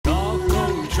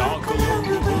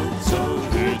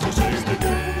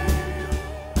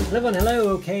everyone, hello.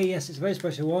 Okay, yes, it's a very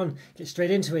special one. Get straight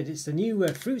into it. It's the new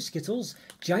fruit Skittles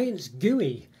Giants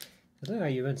Gooey. I don't know how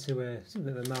you went to it's a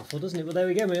bit of a mouthful, doesn't it? But there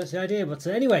we go, that's the idea. But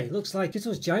anyway, looks like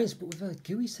Skittles Giants, but with a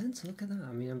gooey centre. Look at that.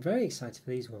 I mean, I'm very excited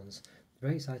for these ones.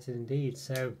 Very excited indeed.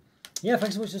 So, yeah,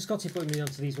 thanks so much to Scotty putting me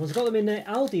onto these ones. I got them in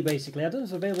Aldi, basically. I don't know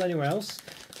if they're available anywhere else.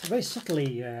 They're very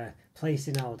subtly placed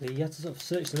in Aldi. You have to sort of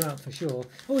search them out for sure.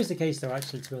 Always the case, though,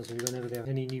 actually, to be honest with you, whenever they have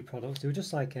any new products. They were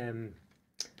just like,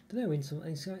 I don't know,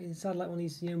 inside like one of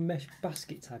these, mesh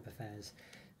basket type affairs.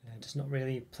 Just not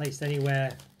really placed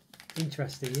anywhere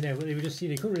interesting, but they were just,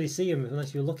 you couldn't really see them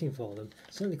unless you were looking for them.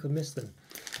 Certainly could miss them.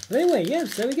 But anyway, yeah,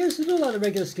 so there we go. So they're not like the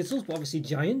regular Skittles, but obviously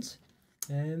giant.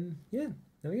 Yeah,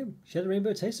 there we go. Share the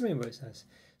rainbow, taste the rainbow, it says.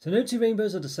 So no two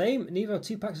rainbows are the same, neither are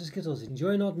two packs of Skittles.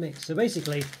 Enjoy an odd mix. So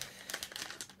basically,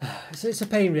 it's a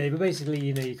pain really, but basically,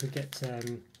 you could get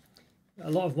a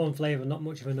lot of one flavour, not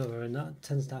much of another, and that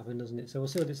tends to happen, doesn't it? So we'll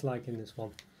see what it's like in this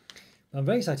one. But I'm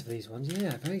very excited for these ones.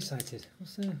 Yeah, very excited.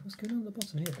 What's going on at the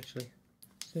bottom here, actually?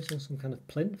 Is this some kind of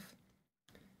plinth?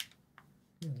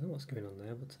 I don't know what's going on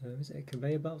there, but is it a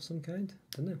conveyor belt of some kind?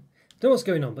 I don't know. Don't know what's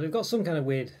going on, but they've got some kind of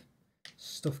weird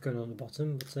stuff going on at the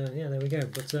bottom. But yeah, there we go.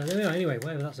 But there we are. Anyway,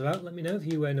 whatever that's about, let me know if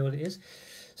you know what it is.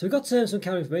 So we've got some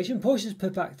calorie information. Portions per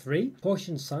pack 3.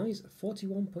 Portion size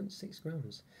 41.6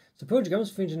 grams. So per 100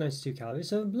 grams, 392 calories.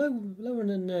 So lower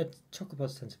than chocolate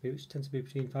pods tend to be, which tend to be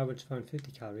between 500 to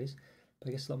 550 calories. But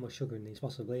I guess a lot more sugar in these,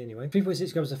 possibly, anyway.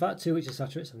 3.6 grams of fat, 2 which are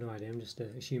saturates. I have no idea, I'm just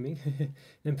assuming.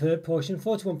 Then per portion,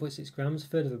 41.6 grams,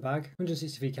 third of a bag,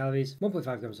 163 calories,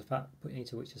 1.5 grams of fat,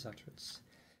 0.82 which are saturates.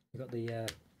 We've got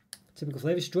the typical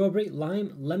flavours: strawberry,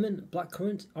 lime, lemon,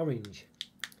 blackcurrant, orange.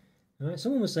 Alright,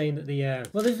 someone was saying that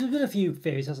well, there's been a few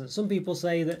theories, hasn't there? Some people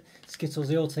say that Skittles,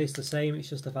 they all taste the same. It's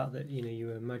just the fact that,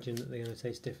 you imagine that they're going to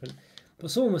taste different.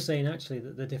 But someone was saying, actually,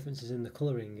 that the difference is in the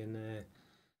colouring, and I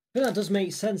think that does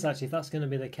make sense, actually, if that's going to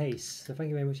be the case. So thank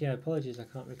you very much. Yeah, apologies, I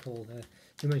can't recall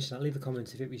who mentioned that. Leave a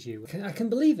comment if it was you. I can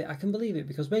believe it,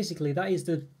 because basically that is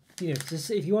the,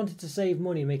 if you wanted to save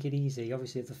money and make it easy,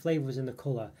 obviously if the flavour was in the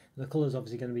colour, the colour's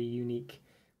obviously going to be unique,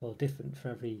 well, different for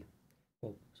every,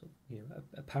 well,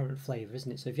 apparent flavour,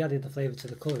 isn't it? So if you added the flavour to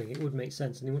the colouring, it would make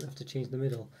sense, and you wouldn't have to change the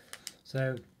middle.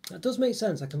 So that does make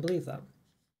sense, I can believe that.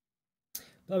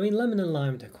 But I mean, lemon and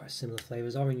lime, they're quite similar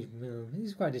flavours. Orange,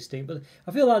 these are quite distinct, but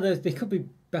I feel like they could be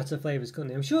better flavours, couldn't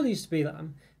they? I'm sure there used to be, did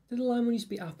the lime one used to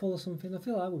be apple or something? I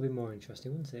feel like that would be more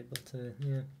interesting, wouldn't it? But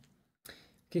yeah.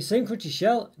 Okay, same crunchy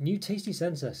shell, new tasty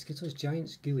centre, Skittles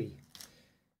Giants Gooey.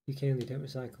 UK only, don't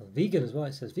recycle. Vegan as well,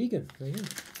 it says vegan. There you go.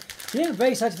 Yeah,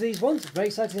 very excited for these ones. Very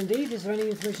excited indeed. Is there any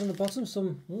information on the bottom?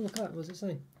 Oh, look at that. What does it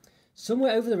say?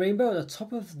 Somewhere over the rainbow at the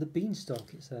top of the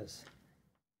beanstalk, it says.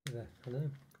 There, I know.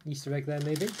 Easter egg there,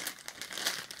 maybe.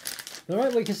 Alright,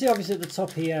 well, you can see obviously at the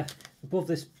top here, above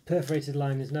this perforated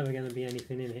line, there's never going to be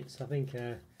anything in it. So I think,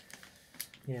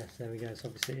 yeah, there we go. So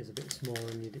obviously it is a bit smaller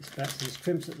than you'd expect. And there's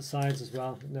crimps at the sides as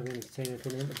well. It's never going to contain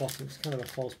anything in at the bottom. It's kind of a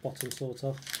false bottom, sort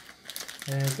of.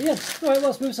 But yeah, alright, well,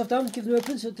 let's move stuff down, give them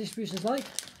open, see what the distribution's like.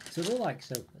 See what they're like,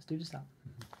 so let's do just that.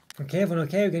 Okay, everyone,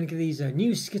 okay, we're going to give these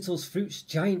new Skittles Fruits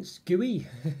Giants Gooey.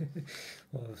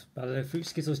 Or, I don't know, Fruit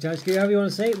Skittles Giants Gooey, however you want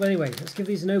to say it. But anyway, let's give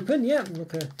these an open. Yeah,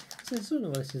 look, I don't know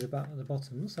what this is about at the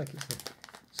bottom. Looks like it's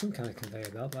some kind of conveyor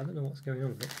belt, but I don't know what's going on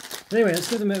with it. But anyway, let's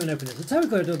give them an open. So time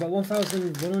we've got to do about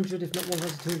 1,100, if not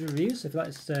 1,200 reviews. So if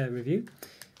that's a review,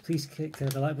 please click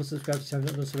the like button, subscribe to the channel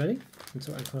if you've not done so already. And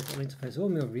so I can put a link to place all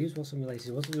my reviews, what's some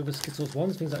related ones, with the Skittles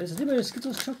ones, things like this. I did make a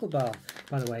Skittles chocolate bar,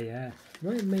 by the way. I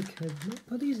might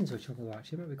put these into a chocolate bar,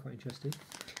 actually. It might be quite interesting.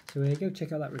 So go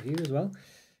check out that review as well.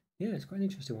 Yeah, it's quite an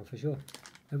interesting one for sure.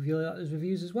 Hope you like those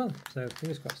reviews as well. So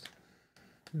fingers crossed.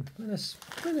 Quite nice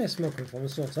smoking one,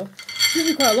 sort of. There's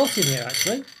really quite a lot in here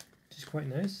actually, which is quite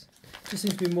nice. Just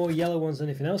seems to be more yellow ones than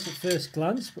anything else at first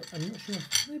glance, but I'm not sure.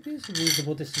 Maybe it's a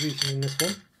reasonable distribution in this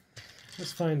one.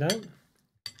 Let's find out.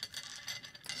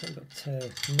 So I've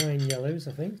got 9 yellows,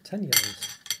 I think. 10 yellows.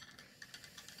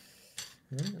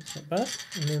 Yeah, that's not bad.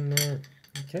 And then,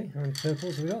 okay, how many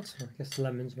purples have we got? Well, I guess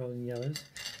lemons rather than yellows.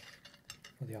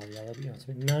 Well, they are yellow, but yeah, it's a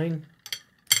bit 9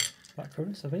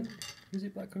 blackcurrants, I think. Is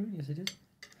it blackcurrant? Yes, it is.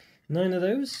 9 of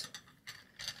those.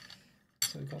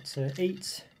 So we've got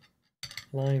 8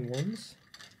 lime ones.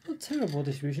 Not terrible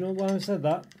distribution, although having said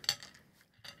that,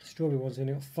 strawberry ones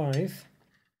only got 5.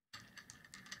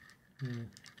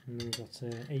 And then we've got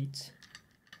 8.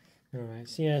 Alright,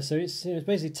 so yeah, so it's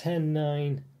basically 10,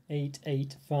 9, 8,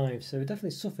 8, 5. So we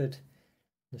definitely suffered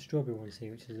the strawberry ones here,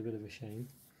 which is a bit of a shame.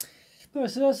 But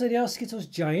so also they are Skittles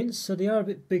Giants, so they are a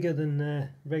bit bigger than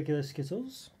regular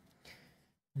Skittles.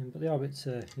 But they are a bit,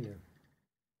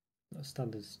 not a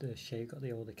standard shape. Got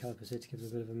the older calipers here to give them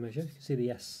a bit of a measure. You can see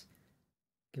the S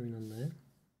going on there.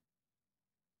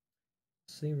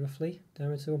 See, roughly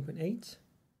diameter 1.8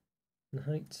 and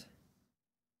height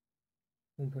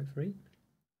 1.3.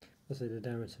 Let's say the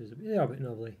diameter is a bit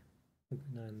knobbly.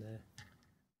 1.9 there.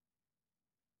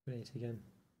 1.8 again.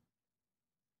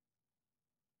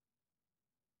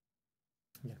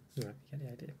 Yeah, right, you get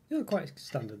the idea. Yeah, quite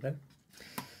standard though.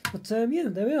 But yeah,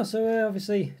 there we are. So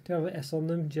obviously, do have an S on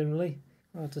them generally.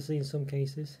 Hard to see in some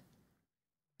cases.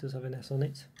 It does have an S on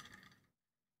it.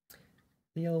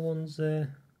 The yellow ones, I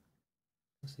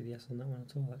don't see the S on that one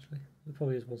at all actually. There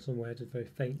probably is one somewhere, just very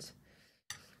faint.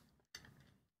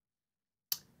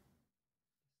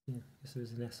 Yeah, I guess there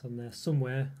is an S on there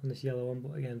somewhere on this yellow one,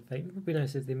 but again, faint. It would be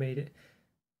nice if they made it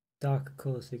darker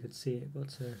colour so you could see it,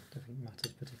 but I don't think it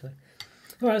matters particularly.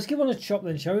 Alright, let's give one a chop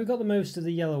then, shall we? We've got the most of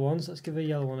the yellow ones. Let's give a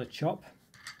yellow one a chop.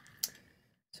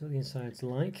 See what the inside's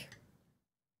like.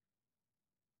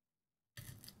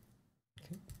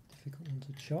 Okay, difficult one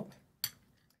to chop.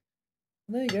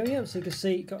 And there you go, yeah, so you can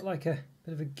see it got like a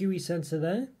bit of a gooey centre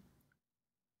there.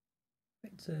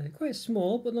 It's quite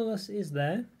small, but nonetheless it is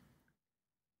there.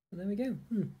 And there we go.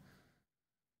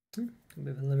 A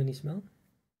bit of a lemony smell.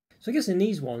 So I guess in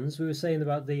these ones, we were saying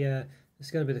about the...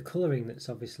 it's going to be the colouring that's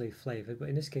obviously flavoured, but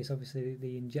in this case, obviously,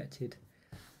 the injected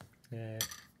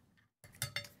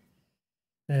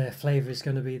flavour is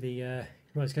going to be the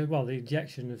well, the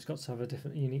injection has got to have a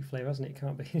different, unique flavour, hasn't it? It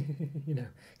can't be, you know,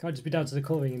 can't just be down to the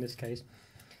colouring in this case.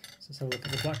 So let's have a look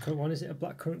at the blackcurrant one. Is it a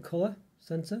blackcurrant colour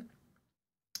centre?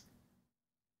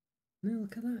 No,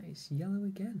 look at that. It's yellow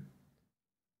again.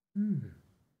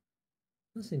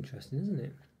 That's interesting, isn't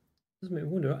it? Doesn't make me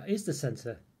wonder. Is the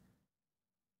centre?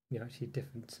 You know, actually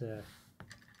different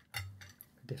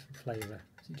flavour.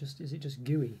 Is it just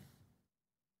gooey?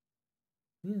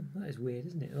 Yeah, that is weird,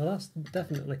 isn't it? Well, that's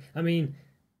definitely. I mean,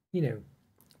 you know,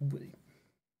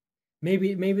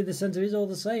 maybe the centre is all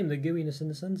the same. The gooiness in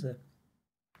the centre.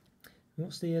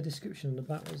 What's the description on the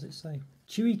back? What does it say?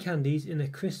 Chewy candies in a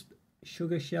crisp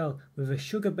sugar shell with a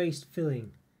sugar-based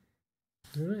filling.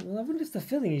 All right. Well, I wonder if the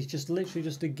filling is just literally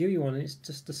just a gooey one, and it's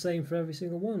just the same for every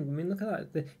single one. I mean, look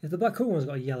at that. If the blackcurrant one's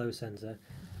got a yellow centre,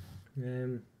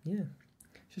 yeah.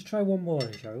 Just try one more,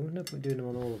 then, shall we? No point doing them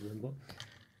on all of them, but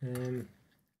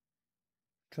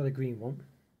try the green one.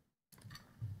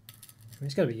 I mean,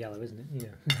 it's got to be yellow, isn't it? You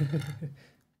know.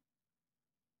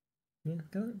 Yeah, look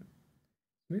at that.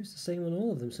 Maybe it's the same on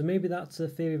all of them. So maybe that's a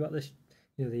theory about this.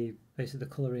 You know, basically the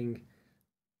colouring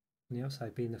on the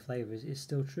outside being the flavour is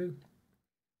still true.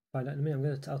 Find out in a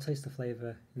minute. I'll taste the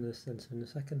flavour in the centre in a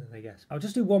second, I guess. I'll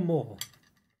just do one more.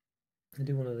 I'll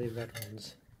do one of the red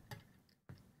ones.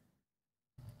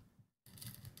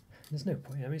 There's no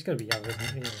point. I mean, it's got to be yellow, isn't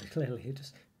it? You know, clearly,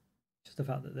 just the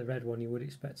fact that the red one you would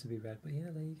expect to be red. But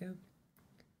yeah, there you go.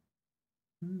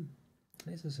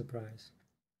 It's a surprise.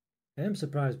 I am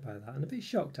surprised by that and a bit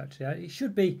shocked actually. It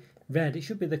should be red. It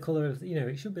should be the colour of, you know,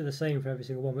 it should be the same for every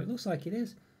single one. But it looks like it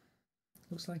is.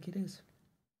 Looks like it is.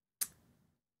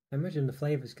 I imagine the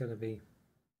flavour is going to be,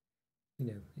 you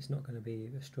know, it's not going to be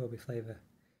a strawberry flavour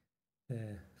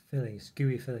filling, it's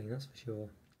gooey filling, that's for sure.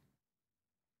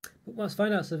 But let's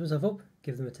find out, set myself up,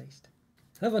 give them a taste.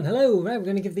 Hello, right, we're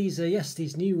going to give these,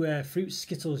 these new Fruit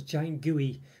Skittles Giant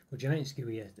Gooey, or Giants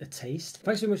Gooey a taste.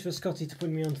 Thanks very much for Scotty to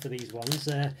putting me on for these ones.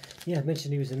 Yeah, I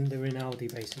mentioned they were in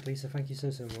Aldi basically, so thank you so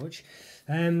much.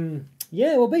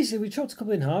 Yeah, well basically we chopped a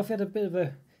couple in half, we had a bit of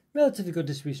a relatively good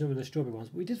distribution over the strawberry ones,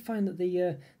 but we did find that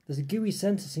there's a gooey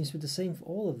centre seems to be the same for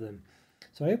all of them.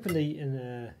 So I opened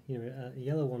a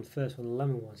yellow one first, one of the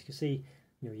lemon ones. You can see,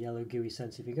 you know, yellow gooey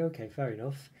centre. If you go, okay, fair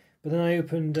enough. But then I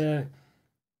opened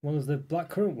one of the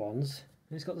blackcurrant ones,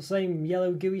 and it's got the same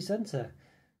yellow gooey centre.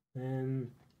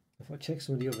 If I check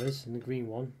some of the others, and the green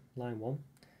one, lime one,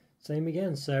 same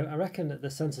again. So I reckon that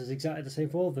the centre is exactly the same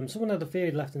for all of them. Someone had a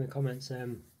theory left in the comments.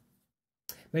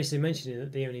 Basically mentioning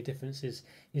that the only difference is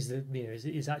that, you know,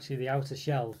 is actually the outer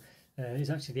shell, is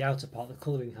actually the outer part. The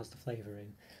colouring has the flavour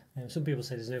in. Some people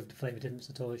say there's no flavour difference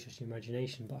at all. It's just your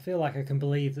imagination. But I feel like I can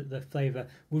believe that the flavour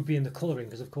would be in the colouring,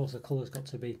 because of course the colour's got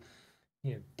to be,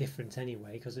 you know, different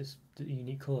anyway, because it's the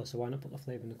unique colour. So why not put the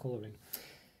flavour in the colouring?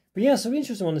 But yeah, so we're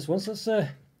interested on this one. So let's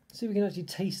see if we can actually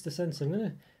taste the centre. I'm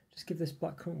gonna just give this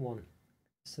blackcurrant one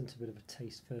centre a bit of a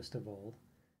taste first of all.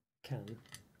 Can.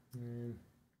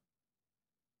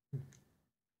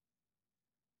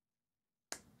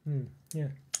 Yeah.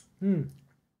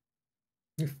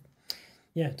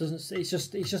 Yeah, it doesn't. It's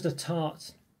just a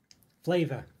tart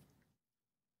flavour.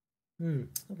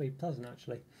 That'll be pleasant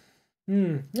actually.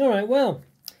 All right. Well.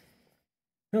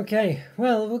 Okay.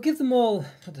 Well, we'll give them all.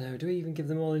 I don't know. Do we even give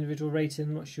them all individual rating?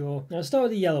 I'm not sure. Now, I'll start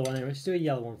with the yellow one anyway. Let's do a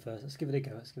yellow one first. Let's give it a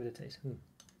go. Let's give it a taste.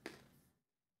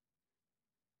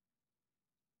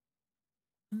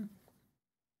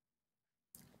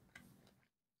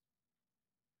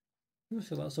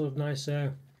 Also that sort of nice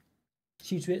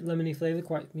sweet lemony flavour,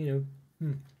 quite, you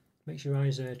know, makes your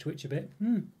eyes twitch a bit.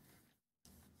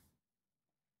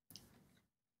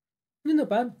 Not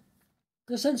bad.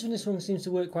 The centre in this one seems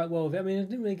to work quite well with it. I mean, I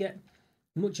didn't really get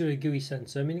much of a gooey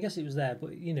centre. I mean, I guess it was there,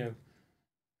 but, you know,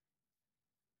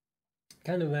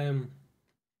 kind of, I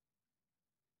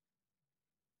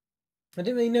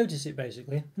didn't really notice it,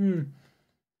 basically. I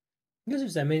guess it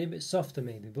was there, made it a bit softer,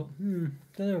 maybe, but, don't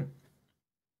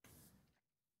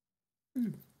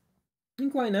know.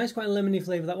 Quite nice, quite a lemony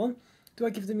flavour, that one. Do I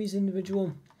give them these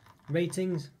individual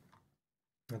ratings?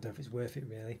 I don't know if it's worth it,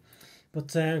 really.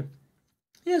 But, yeah,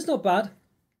 it's not bad.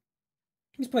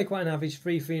 It's probably quite an average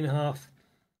 3.5.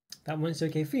 That one, it's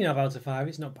okay. 3.5 out of 5.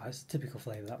 It's not bad. It's a typical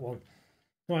flavour, that one.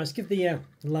 Right, let's give the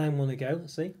lime one a go.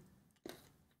 Let's see.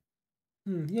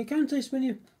 Yeah, kind of taste when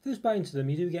you first bite into them,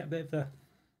 you do get a bit of a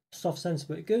soft sense,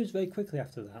 but it goes very quickly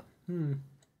after that.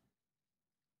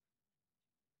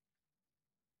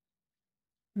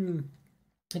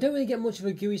 I don't really get much of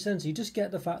a gooey sense. You just get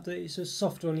the fact that it's just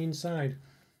softer on the inside.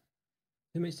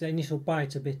 It makes the initial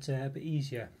bite a bit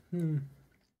easier.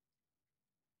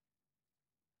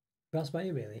 That's about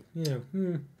it, really. You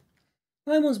know.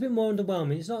 Lime one's a bit more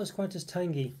underwhelming. It's not quite as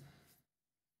tangy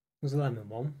as the lemon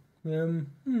one.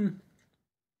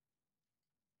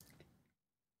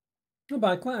 Not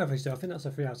bad, quite average though. I think that's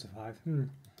a 3 out of 5.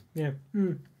 Yeah.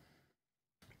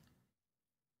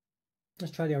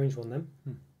 Let's try the orange one then.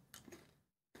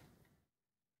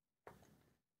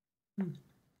 I'm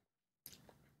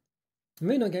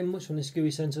really not getting much from this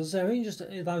gooey centre. So I think it just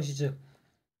allows you to,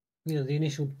 you know, the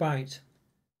initial bite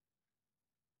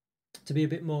to be a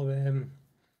bit more. I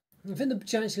think the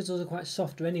giant Skittles are quite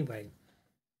softer anyway,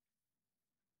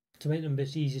 to make them a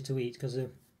bit easier to eat, because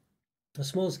the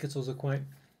small Skittles are quite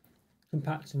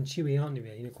compact and chewy, aren't they?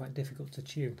 Really, quite difficult to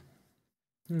chew.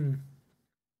 But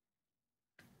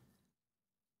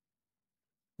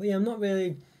yeah, I'm not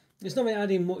really. It's not really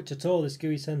adding much at all, this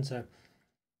gooey centre.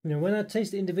 You know, when I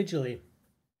taste it individually,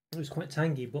 it was quite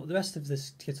tangy, but the rest of the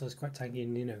Skittle is quite tangy,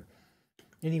 and you know.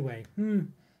 Anyway,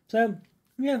 so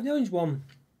yeah, the orange one,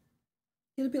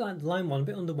 it's a bit like the lime one, a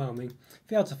bit underwhelming.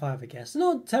 3 out of 5, I guess. They're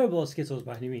not terrible Skittles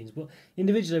by any means, but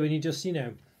individually, when you just, you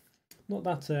know, not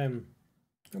that don't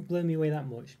blow me away that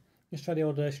much. Let's try the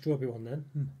old strawberry one then.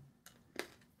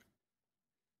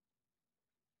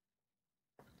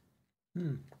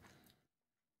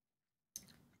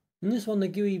 And this one, the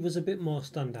gooey was a bit more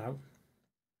standout,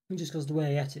 just because of the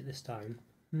way I ate it this time.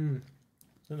 I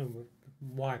don't know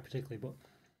why particularly, but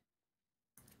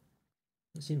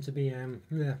it seemed to be yeah,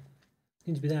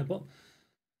 seemed to be there. But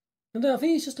I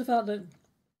think it's just the fact that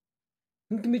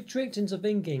you can be tricked into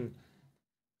thinking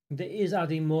that it is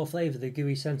adding more flavour, the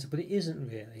gooey centre, but it isn't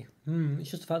really.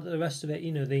 It's just the fact that the rest of it,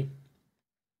 you know, the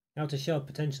outer shell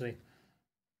potentially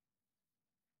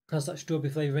has that strawberry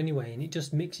flavour anyway, and it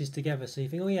just mixes together. So you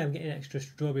think, oh yeah, I'm getting extra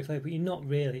strawberry flavour, but you're not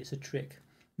really. It's a trick.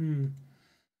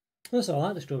 Also, I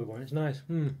like the strawberry one. It's nice.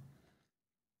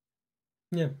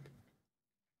 Yeah.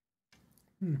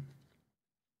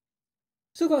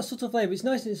 Still got a subtle flavour. It's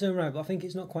nice in its own right, but I think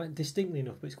it's not quite distinctly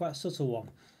enough. But it's quite a subtle one.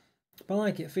 But I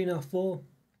like it. 3.5, 4.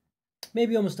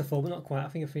 Maybe almost a 4, but not quite. I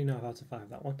think a 3.5 out of 5.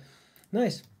 That one.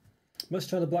 Nice. Let's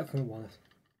try the blackcurrant one.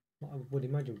 What I would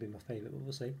imagine would be my favourite, but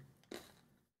we'll see.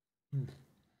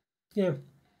 Yeah,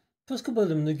 first couple of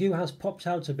them, the goo has popped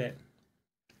out a bit,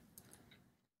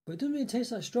 but it doesn't really taste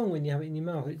that strong when you have it in your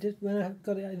mouth. It did when I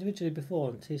got it individually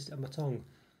before and tasted it on my tongue.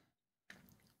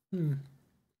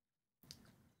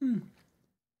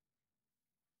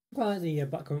 Quite like the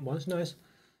blackcurrant one. It's nice.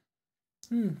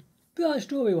 Bit like the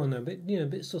strawberry one though, but you know, a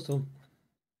bit subtle.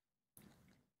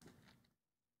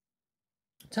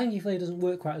 Tangy flavour doesn't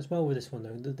work quite as well with this one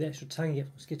though. The extra tangy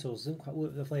from Skittles doesn't quite work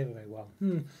with the flavour very well.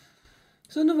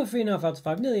 So another 3.5 out of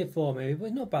 5, nearly a 4 maybe,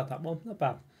 but not bad that one, not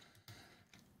bad.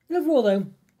 Overall though,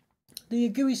 the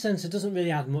gooey centre doesn't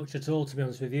really add much at all, to be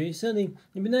honest with you. It'd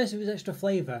be nice if it was extra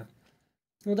flavour.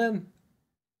 Although,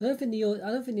 I don't think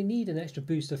they need an extra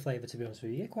boost of flavour, to be honest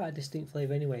with you. You get quite a distinct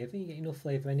flavour anyway. I think you get enough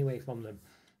flavour anyway from them.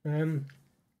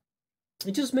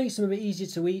 It just makes them a bit easier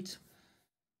to eat.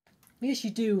 Yes,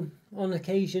 you do, on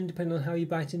occasion, depending on how you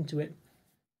bite into it,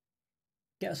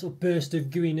 get a sort of burst of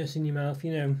gooiness in your mouth,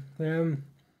 you know.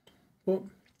 But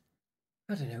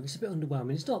I don't know, it's a bit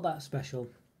underwhelming. It's not that special.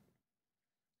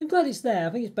 I'm glad it's there. I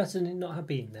think it's better than it not have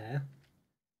been there.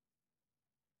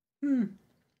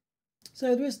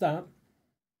 So there is that.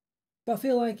 But I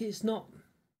feel like it's not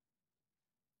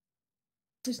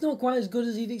quite as good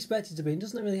as you'd expect it to be. It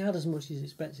doesn't really add as much as you'd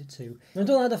expect it to. And I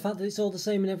don't like the fact that it's all the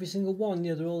same in every single one.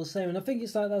 You know, they're all the same. And I think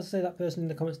it's like, as I say, that person in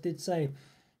the comments did say,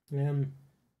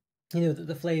 you know, that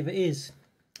the flavour is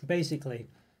basically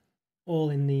all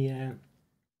in the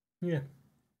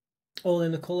all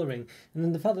in the colouring, and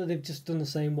then the fact that they've just done the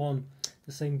same one,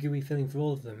 the same gooey filling for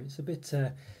all of them, it's a bit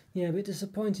a bit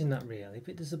disappointing, that really, a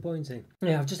bit disappointing.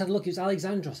 Yeah, I've just had a look. It was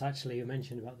Alexandros actually who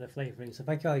mentioned about the flavouring, so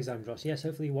thank you, Alexandros. Yes,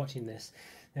 hopefully you're watching this.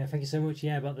 Thank you so much.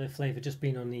 Yeah, about the flavour just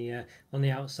being on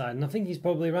the outside, and I think he's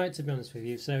probably right, to be honest with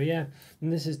you. So yeah,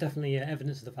 and this is definitely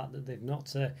evidence of the fact that they've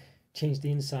not changed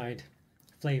the inside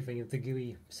flavouring of the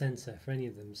gooey centre for any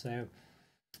of them. So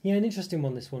yeah, an interesting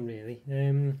one, this one, really.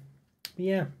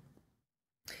 Yeah.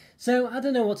 So I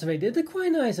don't know what to rate. They're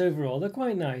quite nice overall. They're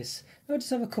quite nice. I'll just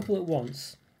have a couple at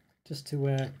once, just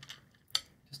to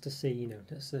see, you know.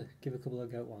 Let's give a couple a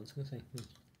go at once. We'll see.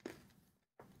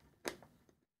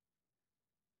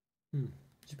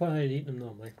 Just probably I'd eat them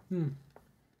normally. You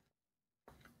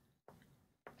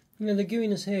know, the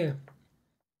gooiness here,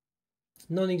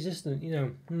 non-existent. You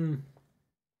know.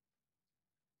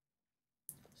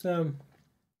 So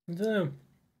I don't know.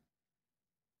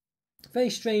 Very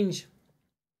strange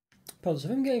products. I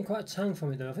think I'm getting quite a tang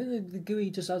from it though. I think the gooey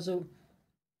just adds a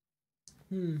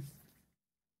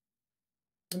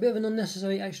bit of an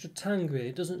unnecessary extra tang, really.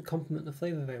 It doesn't complement the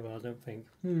flavour very well, I don't think.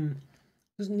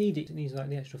 Doesn't need it. It needs like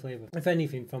the extra flavour, if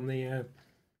anything, from the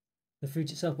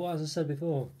fruit itself. But as I said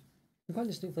before, they're quite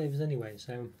distinct flavours anyway.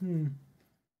 So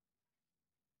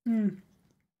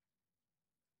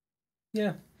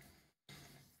yeah.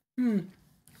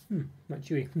 Not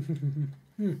chewy.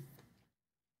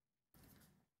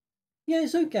 Yeah,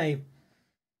 it's okay.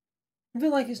 I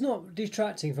feel like it's not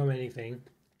detracting from anything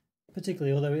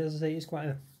particularly, although, as I say, it's quite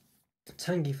a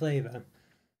tangy flavour.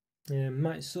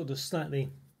 Might sort of slightly,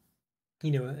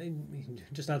 you know,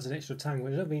 just adds an extra tang,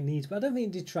 which I don't think it needs, but I don't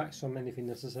think it detracts from anything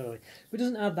necessarily. But it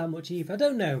doesn't add that much either. I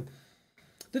don't know.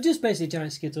 They're just basically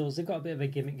giant Skittles. They've got a bit of a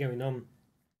gimmick going on.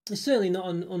 It's certainly not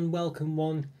an unwelcome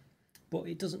one, but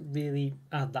it doesn't really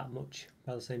add that much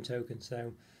by the same token.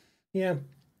 So, yeah,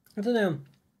 I don't know.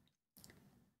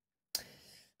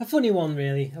 A funny one,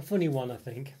 really. A funny one, I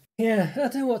think. Yeah, I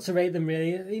don't know what to rate them,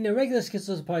 really. You know, regular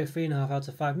Skittles are probably 3.5 out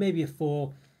of 5, maybe a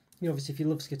 4. You know, obviously, if you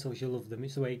love Skittles, you'll love them.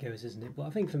 It's the way it goes, isn't it? But I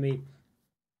think for me,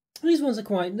 these ones are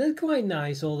quite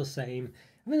nice, all the same.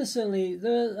 I mean,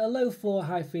 they're a low 4,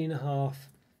 high 3.5.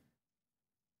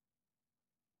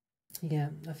 Yeah,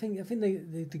 I think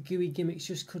the gooey gimmicks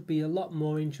just could be a lot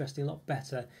more interesting, a lot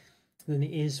better than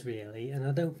it is, really. And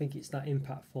I don't think it's that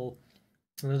impactful.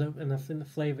 And I think the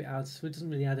flavour it adds, so it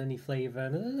doesn't really add any flavour.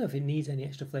 And I don't know if it needs any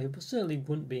extra flavour, but certainly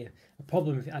wouldn't be a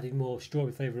problem if it added more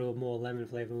strawberry flavour or more lemon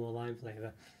flavour, more lime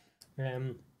flavour.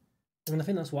 And I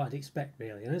think that's what I'd expect,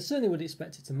 really. And I certainly would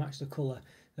expect it to match the colour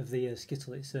of the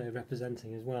Skittle it's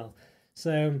representing as well.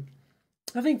 So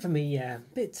I think for me, yeah, a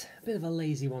bit of a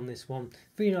lazy one, this one.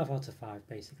 3.5 out of 5,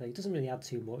 basically. It doesn't really add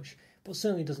too much, but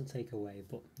certainly doesn't take away.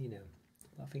 But, you know,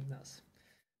 I think that's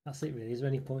it, really. Is there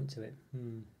any point to it?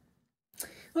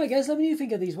 Alright guys, let me know what you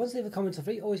think of these ones. Leave a comment or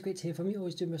free. Always great to hear from you.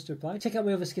 Always do my best to reply. Check out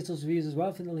my other Skittles reviews as well.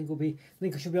 I think the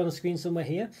link should be on the screen somewhere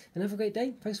here. And have a great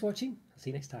day. Thanks for watching. I'll see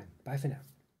you next time. Bye for now.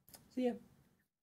 See ya.